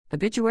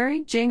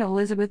Obituary: Jane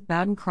Elizabeth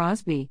Bowden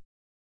Crosby.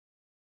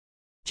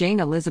 Jane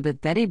Elizabeth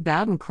Betty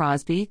Bowden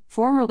Crosby,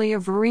 formerly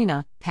of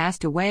Verena,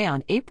 passed away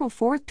on April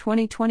 4,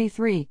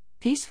 2023,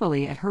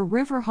 peacefully at her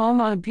river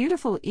home on a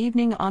beautiful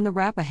evening on the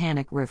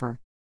Rappahannock River.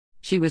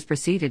 She was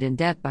preceded in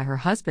death by her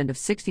husband of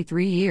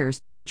 63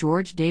 years,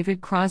 George David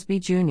Crosby,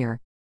 Jr.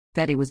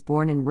 Betty was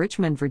born in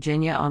Richmond,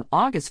 Virginia on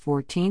August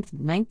 14,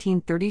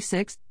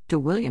 1936, to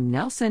William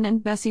Nelson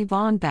and Bessie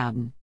Vaughn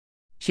Bowden.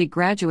 She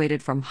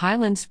graduated from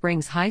Highland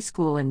Springs High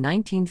School in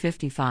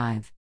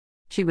 1955.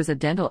 She was a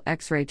dental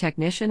X-ray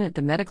technician at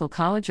the Medical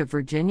College of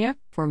Virginia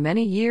for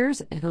many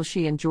years until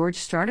she and George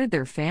started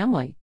their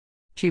family.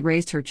 She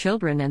raised her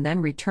children and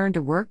then returned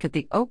to work at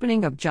the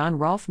opening of John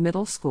Rolfe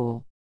Middle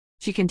School.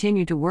 She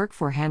continued to work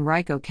for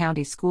Henrico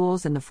County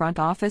Schools in the front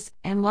office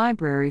and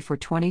library for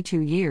 22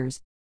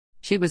 years.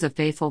 She was a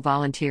faithful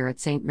volunteer at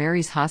St.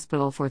 Mary's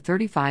Hospital for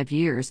 35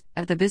 years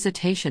at the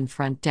visitation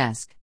front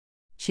desk.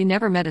 She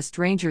never met a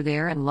stranger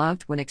there and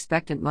loved when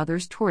expectant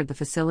mothers toured the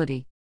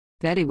facility.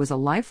 Betty was a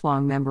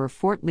lifelong member of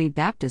Fort Lee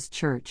Baptist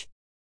Church.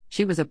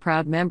 She was a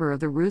proud member of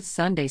the Ruth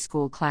Sunday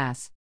School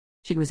class.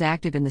 She was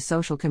active in the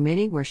social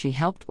committee where she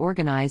helped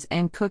organize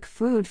and cook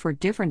food for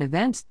different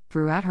events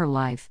throughout her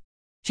life.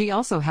 She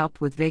also helped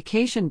with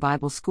Vacation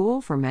Bible School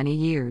for many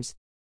years.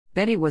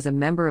 Betty was a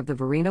member of the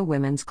Verena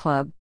Women's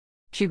Club.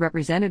 She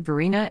represented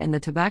Verena in the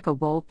Tobacco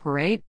Bowl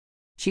Parade.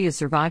 She is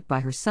survived by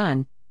her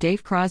son,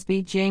 Dave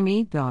Crosby,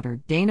 Jamie, daughter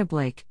Dana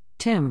Blake,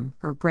 Tim,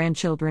 her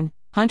grandchildren,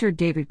 Hunter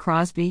David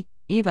Crosby,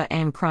 Eva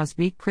Ann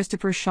Crosby,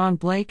 Christopher Sean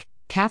Blake,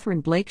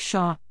 Catherine Blake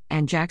Shaw,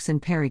 and Jackson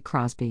Perry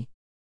Crosby.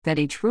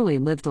 Betty truly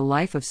lived a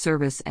life of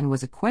service and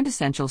was a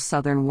quintessential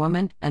Southern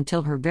woman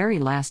until her very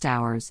last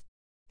hours.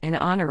 In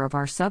honor of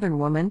our Southern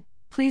woman,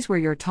 please wear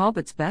your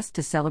Talbot's best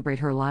to celebrate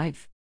her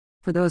life.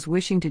 For those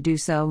wishing to do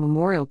so,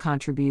 memorial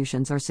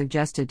contributions are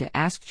suggested to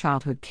Ask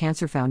Childhood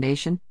Cancer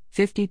Foundation,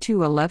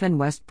 5211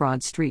 West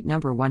Broad Street, No.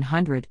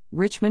 100,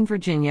 Richmond,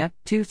 Virginia,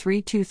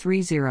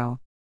 23230.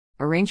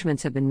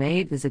 Arrangements have been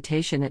made.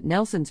 Visitation at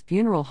Nelson's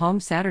Funeral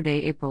Home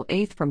Saturday, April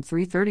 8 from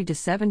 3:30 to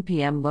 7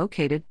 p.m.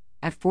 located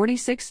at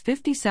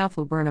 4650 South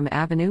Laburnum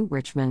Avenue,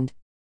 Richmond.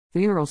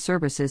 Funeral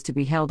services to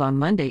be held on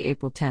Monday,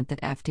 April 10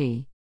 at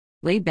Ft.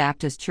 Lee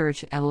Baptist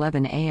Church at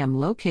 11 a.m.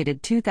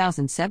 located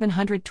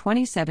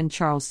 2727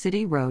 Charles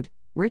City Road,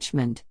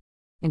 Richmond.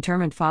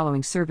 Interment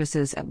following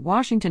services at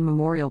Washington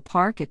Memorial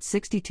Park at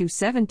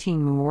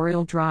 6217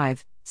 Memorial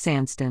Drive,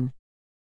 Sandston.